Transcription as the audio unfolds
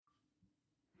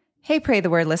Hey, Pray the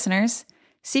Word listeners.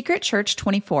 Secret Church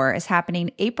 24 is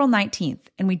happening April 19th,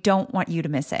 and we don't want you to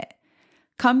miss it.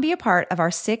 Come be a part of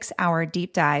our 6-hour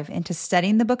deep dive into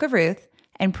studying the book of Ruth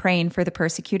and praying for the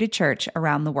persecuted church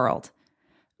around the world.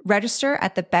 Register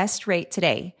at the best rate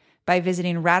today by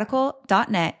visiting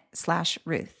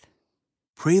radical.net/Ruth.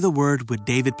 Pray the Word with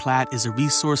David Platt is a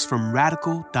resource from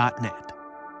radical.net.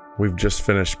 We've just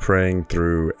finished praying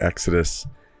through Exodus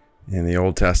in the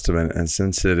Old Testament, and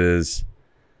since it is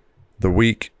the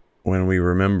week when we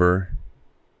remember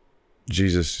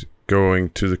Jesus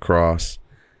going to the cross,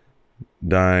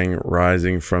 dying,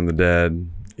 rising from the dead,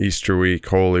 Easter week,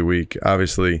 Holy Week,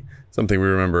 obviously something we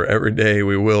remember every day.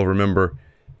 We will remember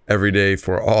every day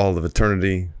for all of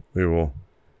eternity. We will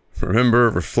remember,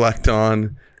 reflect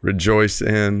on, rejoice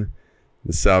in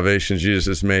the salvation Jesus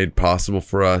has made possible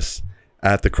for us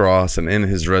at the cross and in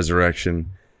his resurrection.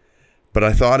 But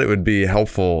I thought it would be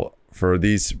helpful for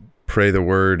these Pray the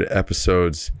Word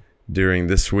episodes during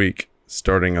this week,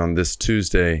 starting on this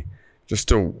Tuesday, just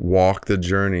to walk the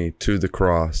journey to the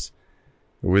cross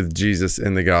with Jesus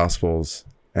in the Gospels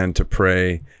and to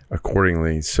pray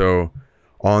accordingly. So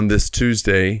on this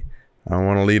Tuesday, I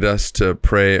want to lead us to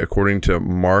pray according to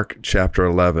Mark chapter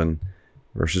 11,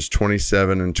 verses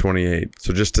 27 and 28.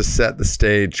 So just to set the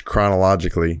stage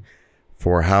chronologically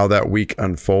for how that week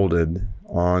unfolded,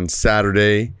 on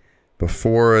Saturday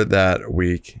before that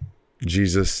week,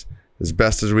 Jesus, as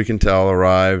best as we can tell,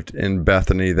 arrived in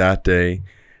Bethany that day,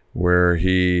 where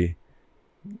he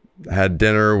had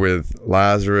dinner with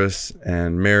Lazarus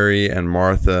and Mary and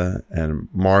Martha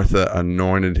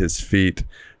anointed his feet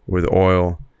with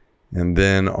oil. And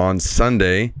then on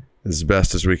Sunday, as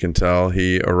best as we can tell,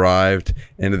 he arrived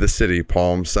into the city,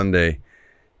 Palm Sunday,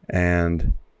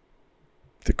 and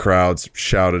the crowds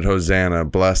shouted, "Hosanna,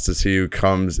 blessed is he who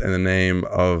comes in the name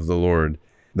of the Lord."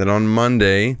 Then on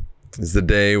Monday is the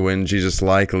day when Jesus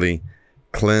likely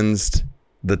cleansed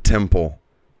the temple,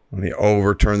 when he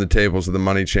overturned the tables of the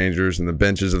money changers and the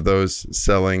benches of those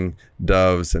selling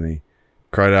doves, and he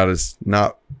cried out, "Is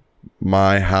not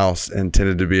my house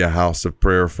intended to be a house of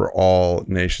prayer for all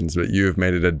nations, but you have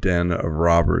made it a den of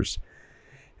robbers."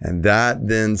 And that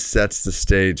then sets the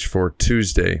stage for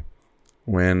Tuesday,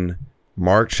 when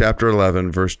Mark chapter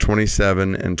 11, verse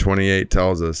 27 and 28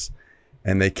 tells us,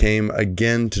 "And they came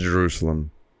again to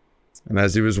Jerusalem. And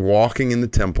as he was walking in the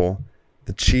temple,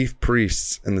 the chief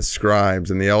priests and the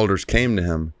scribes and the elders came to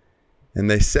him, and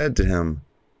they said to him,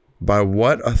 'By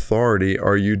what authority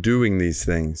are you doing these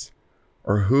things?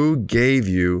 Or who gave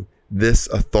you this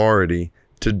authority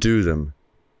to do them?'"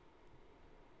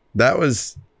 That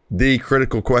was the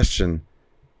critical question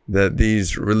that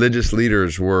these religious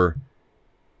leaders were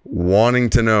wanting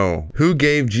to know. Who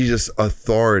gave Jesus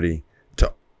authority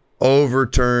to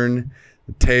overturn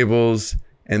the tables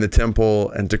in the temple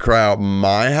and to cry out,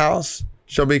 "My house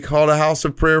shall be called a house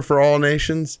of prayer for all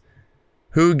nations"?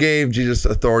 Who gave Jesus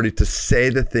authority to say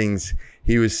the things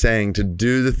he was saying, to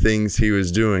do the things he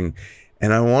was doing?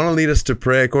 And I want to lead us to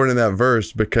pray according to that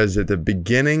verse, because at the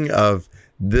beginning of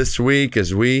this week,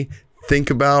 as we think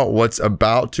about what's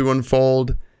about to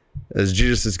unfold, as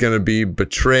Jesus is going to be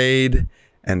betrayed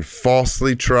and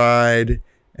falsely tried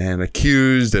and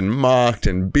accused and mocked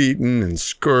and beaten and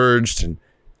scourged and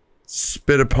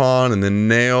spit upon and then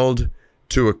nailed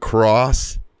to a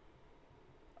cross,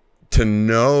 to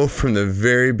know from the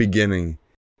very beginning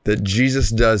that Jesus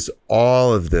does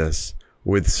all of this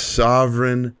with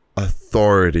sovereign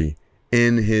authority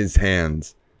in his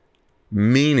hands.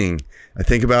 Meaning, I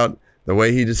think about the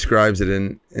way he describes it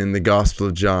in the Gospel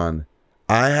of John.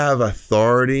 I have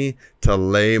authority to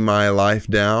lay my life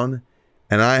down,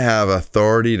 and I have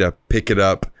authority to pick it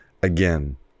up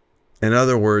again. In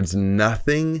other words,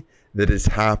 nothing that is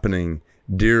happening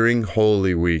during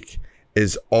Holy Week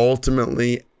is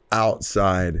ultimately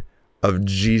outside of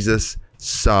Jesus'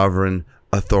 sovereign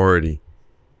authority.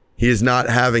 He is not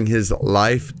having his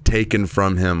life taken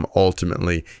from him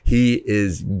ultimately. He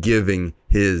is giving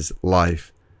his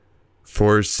life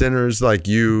for sinners like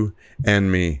you and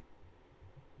me.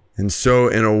 And so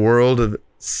in a world of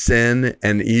sin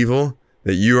and evil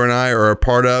that you and I are a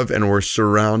part of and we're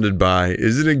surrounded by,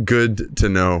 isn't it good to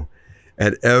know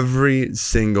at every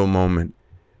single moment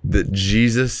that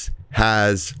Jesus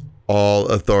has all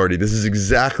authority? This is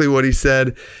exactly what he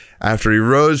said after he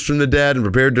rose from the dead and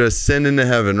prepared to ascend into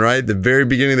heaven, right? The very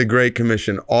beginning of the Great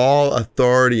Commission. All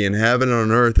authority in heaven and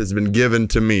on earth has been given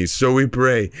to me. So we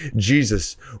pray,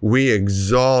 Jesus, we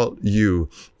exalt you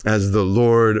as the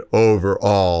Lord over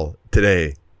all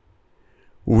today.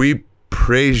 We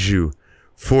praise you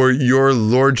for your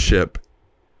lordship,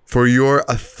 for your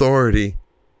authority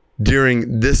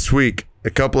during this week a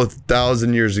couple of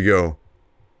thousand years ago,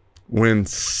 when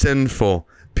sinful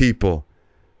people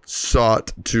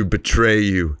sought to betray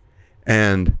you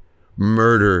and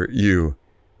murder you,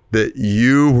 that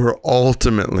you were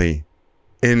ultimately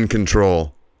in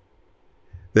control.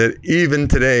 That even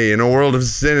today, in a world of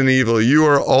sin and evil, you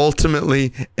are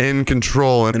ultimately in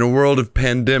control. In a world of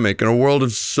pandemic, in a world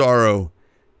of sorrow,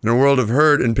 in a world of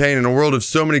hurt and pain, in a world of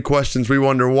so many questions, we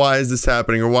wonder, why is this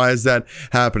happening or why is that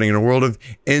happening? In a world of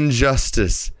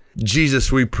injustice,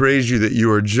 Jesus, we praise you that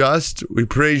you are just. We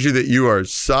praise you that you are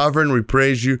sovereign. We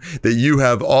praise you that you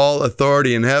have all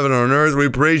authority in heaven and on earth. We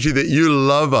praise you that you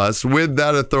love us with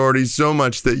that authority so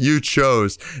much that you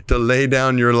chose to lay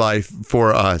down your life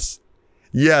for us.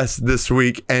 Yes, this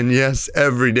week, and yes,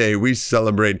 every day, we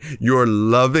celebrate your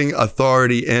loving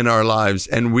authority in our lives,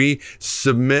 and we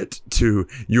submit to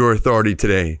your authority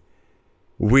today.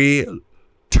 We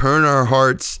turn our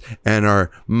hearts and our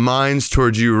minds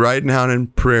towards you right now in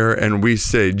prayer, and we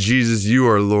say, Jesus, you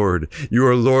are Lord. You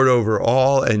are Lord over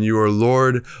all, and you are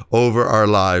Lord over our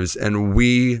lives, and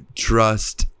we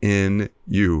trust in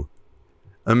you.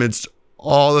 Amidst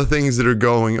all the things that are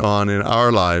going on in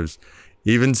our lives,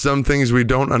 even some things we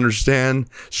don't understand,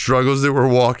 struggles that we're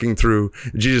walking through,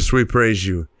 Jesus, we praise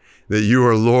you that you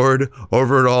are Lord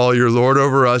over it all. You're Lord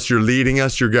over us. You're leading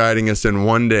us. You're guiding us. And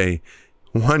one day,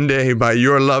 by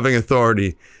your loving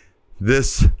authority,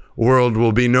 this world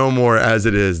will be no more as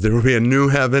it is. There will be a new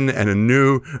heaven and a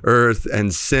new earth,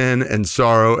 and sin and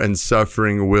sorrow and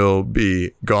suffering will be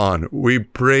gone. We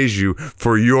praise you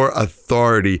for your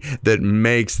authority that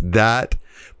makes that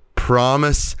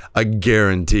promise a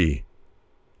guarantee.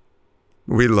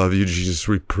 We love you, Jesus.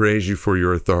 We praise you for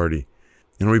your authority.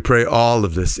 And we pray all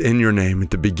of this in your name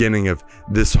at the beginning of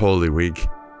this Holy Week.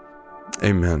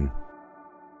 Amen.